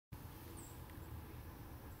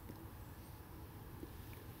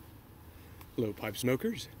Hello, pipe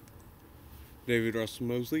smokers. David Russell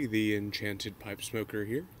Mosley, the Enchanted Pipe Smoker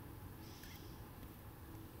here.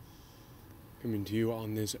 Coming to you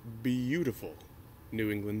on this beautiful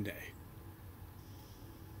New England day.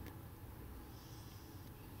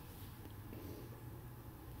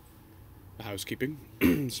 Housekeeping.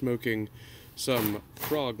 Smoking some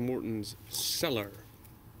Throgmorton's Cellar.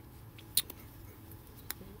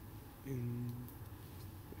 In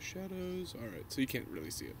the shadows. Alright, so you can't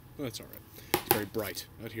really see it. Well, that's alright. It's very bright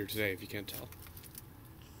out here today, if you can't tell.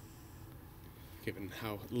 Given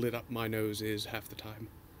how lit up my nose is half the time.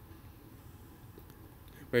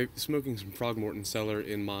 We're smoking some Throgmorton Cellar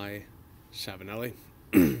in my Savinelli.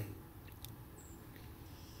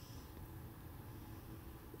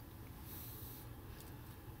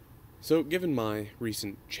 So, given my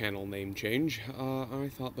recent channel name change, I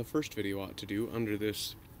thought the first video I ought to do under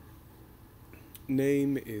this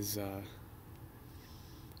name is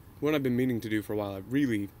what I've been meaning to do for a while. I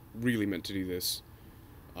really meant to do this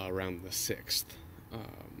around the 6th,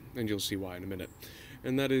 and you'll see why in a minute.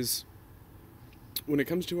 And that is, when it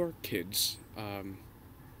comes to our kids,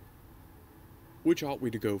 which ought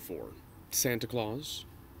we to go for? Santa Claus,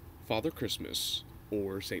 Father Christmas,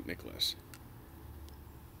 or St. Nicholas?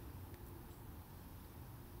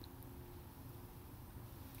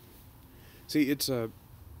 See,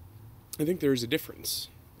 I think there is a difference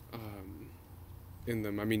in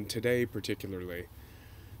them. I mean, today particularly.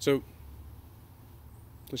 So,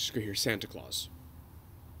 let's just go here. Santa Claus.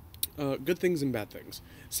 Good things and bad things.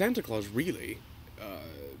 Santa Claus, really,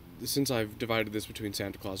 since I've divided this between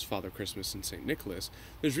Santa Claus, Father Christmas, and St. Nicholas,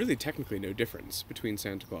 there's really technically no difference between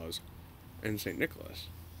Santa Claus and St. Nicholas.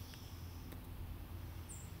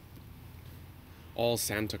 All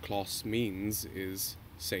Santa Claus means is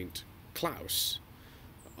St. Claus,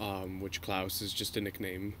 which Claus is just a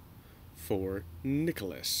nickname for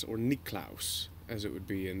Nicholas, or Niklaus, as it would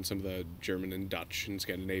be in some of the German and Dutch and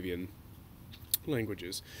Scandinavian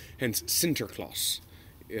languages. Hence, Sinterklaas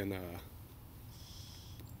in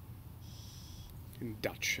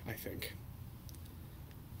Dutch, I think.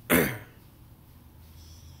 Hang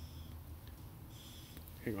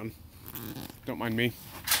on. Don't mind me.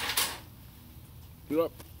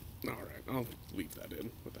 Alright, I'll leave that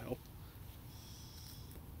in. What the hell?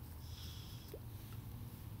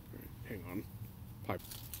 Hang on. Pipe.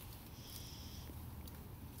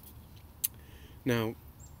 Now,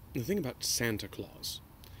 the thing about Santa Claus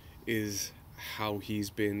is how he's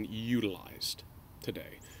been utilized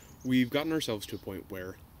today. We've gotten ourselves to a point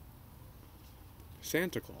where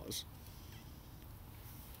Santa Claus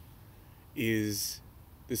is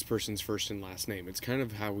this person's first and last name. It's kind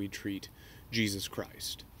of how we treat Jesus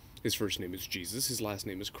Christ. His first name is Jesus, his last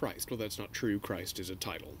name is Christ. Well, that's not true. Christ is a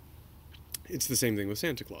title. It's the same thing with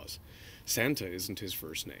Santa Claus. Santa isn't his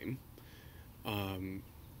first name.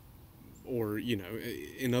 Or, you know,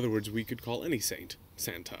 in other words, we could call any saint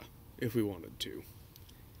Santa, if we wanted to.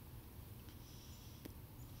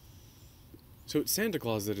 So it's Santa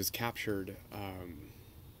Claus that has captured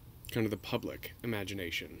kind of the public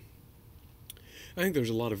imagination. I think there's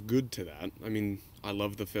a lot of good to that. I mean, I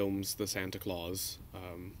love the films, the Santa Claus,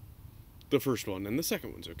 the first one, and the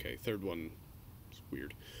second one's okay. Third one is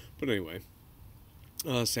weird. But anyway,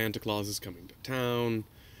 Santa Claus is Coming to Town.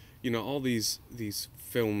 You know, all these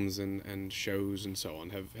films and shows and so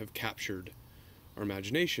on have captured our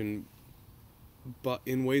imagination, but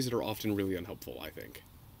in ways that are often really unhelpful, I think.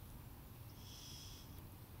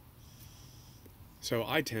 So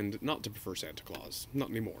I tend not to prefer Santa Claus.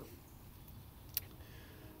 Not anymore.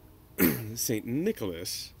 St.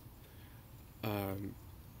 Nicholas,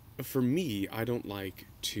 for me, I don't like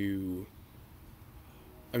to...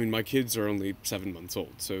 I mean, my kids are only 7 months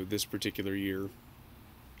old, so this particular year,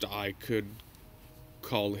 I could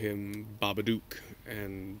call him Babadook,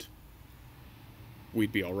 and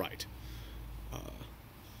we'd be alright.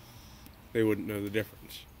 They wouldn't know the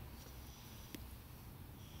difference.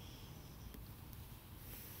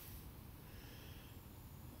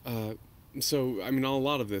 So, I mean, a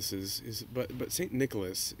lot of this but St.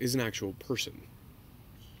 Nicholas is an actual person.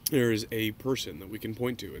 There is a person that we can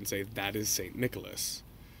point to and say, that is St. Nicholas.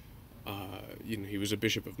 You know, he was a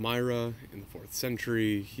bishop of Myra in the 4th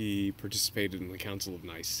century. He participated in the Council of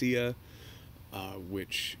Nicaea,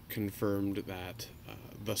 which confirmed that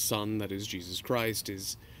the Son, that is Jesus Christ,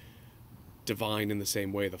 is divine in the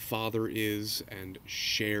same way the Father is, and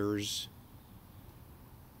shares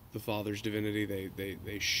the Father's divinity.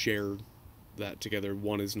 They share that together.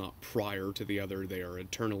 One is not prior to the other. They are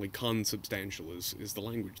eternally consubstantial, is the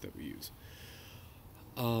language that we use.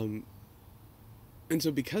 And so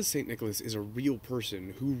because St. Nicholas is a real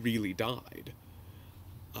person who really died,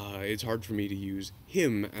 it's hard for me to use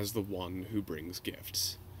him as the one who brings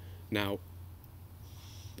gifts. Now,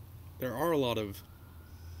 there are a lot of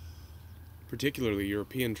particularly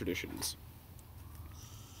European traditions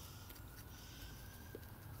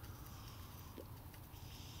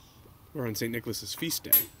where on St. Nicholas's feast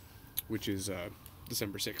day, which is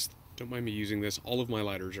December 6th. Don't mind me using this. All of my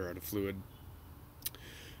lighters are out of fluid,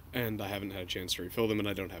 and I haven't had a chance to refill them, and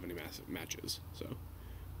I don't have any massive matches. So,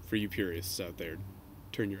 for you purists out there,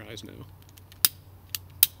 turn your eyes now.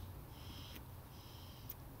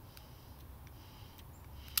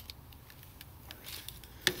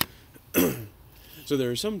 So there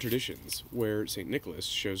are some traditions where St. Nicholas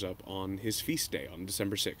shows up on his feast day on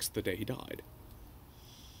December 6th, the day he died.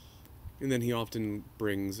 And then he often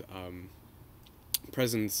brings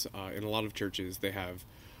presents. In a lot of churches, they have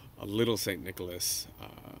a little St. Nicholas,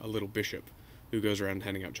 a little bishop, who goes around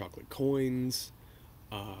handing out chocolate coins.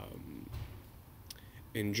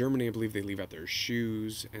 In Germany, I believe they leave out their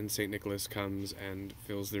shoes, and St. Nicholas comes and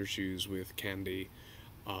fills their shoes with candy.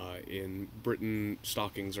 In Britain,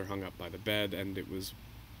 stockings are hung up by the bed, and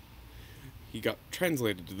he got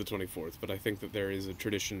translated to the 24th, but I think that there is a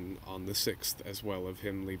tradition on the 6th as well of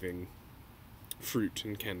him leaving fruit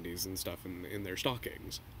and candies and stuff in their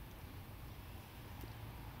stockings.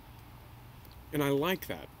 And I like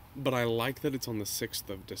that, but I like that it's on the 6th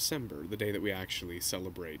of December, the day that we actually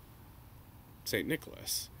celebrate St.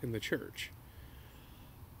 Nicholas in the church.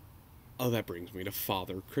 Oh, that brings me to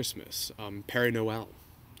Father Christmas, Père Noël,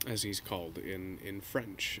 as he's called in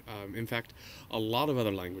French. In fact, a lot of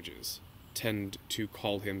other languages tend to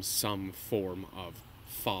call him some form of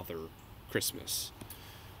Father Christmas.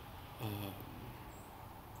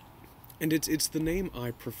 And it's the name I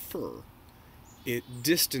prefer. It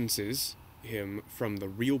distances him from the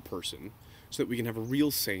real person, so that we can have a real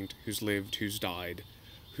saint who's lived, who's died,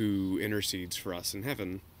 who intercedes for us in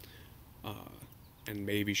heaven, and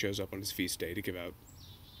maybe shows up on his feast day to give out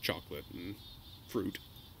chocolate and fruit.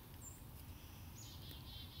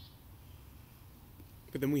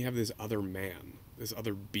 But then we have this other man, this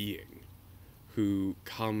other being, who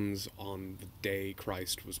comes on the day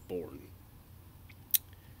Christ was born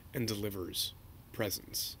and delivers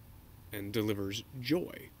presents and delivers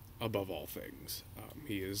joy above all things.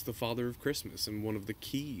 He is the Father of Christmas and one of the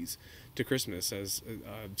keys to Christmas.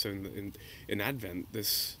 So in Advent,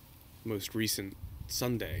 this most recent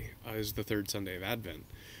Sunday is the third Sunday of Advent,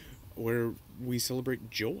 where we celebrate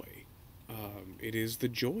joy. It is the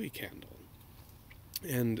joy candle.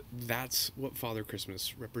 And that's what Father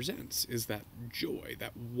Christmas represents, is that joy,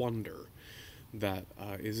 that wonder that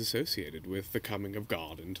is associated with the coming of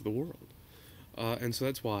God into the world. And so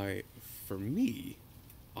that's why, for me,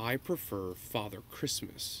 I prefer Father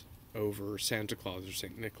Christmas over Santa Claus or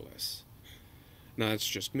St. Nicholas. Now, that's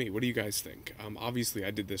just me. What do you guys think? Obviously,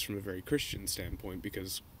 I did this from a very Christian standpoint,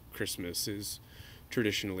 because Christmas is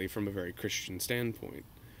traditionally from a very Christian standpoint.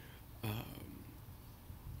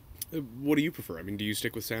 What do you prefer? I mean, do you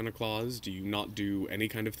stick with Santa Claus? Do you not do any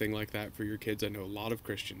kind of thing like that for your kids? I know a lot of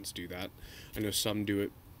Christians do that. I know some do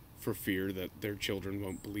it for fear that their children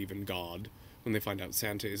won't believe in God when they find out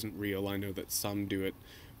Santa isn't real. I know that some do it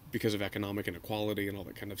because of economic inequality and all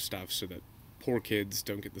that kind of stuff, so that poor kids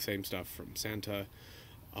don't get the same stuff from Santa.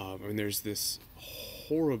 I mean, there's this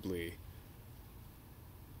not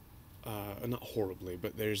horribly,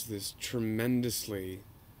 but there's this tremendously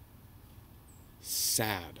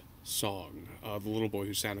sad song, The Little Boy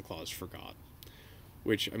Who Santa Claus Forgot,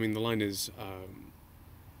 which, I mean, the line is,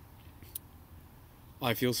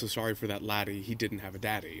 I feel so sorry for that laddie, he didn't have a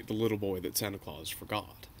daddy, the little boy that Santa Claus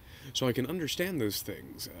forgot. So I can understand those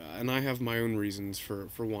things, and I have my own reasons for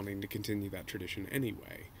wanting to continue that tradition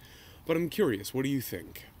anyway. But I'm curious, what do you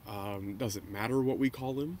think? Does it matter what we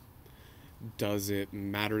call him? Does it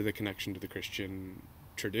matter the connection to the Christian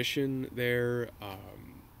tradition there?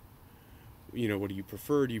 What do you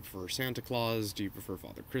prefer? Do you prefer Santa Claus? Do you prefer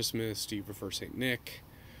Father Christmas? Do you prefer St. Nick?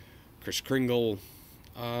 Kris Kringle?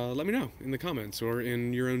 Let me know in the comments or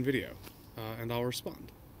in your own video, and I'll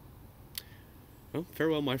respond. Well,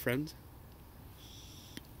 farewell, my friends.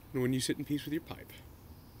 And when you sit in peace with your pipe,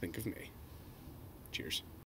 think of me. Cheers.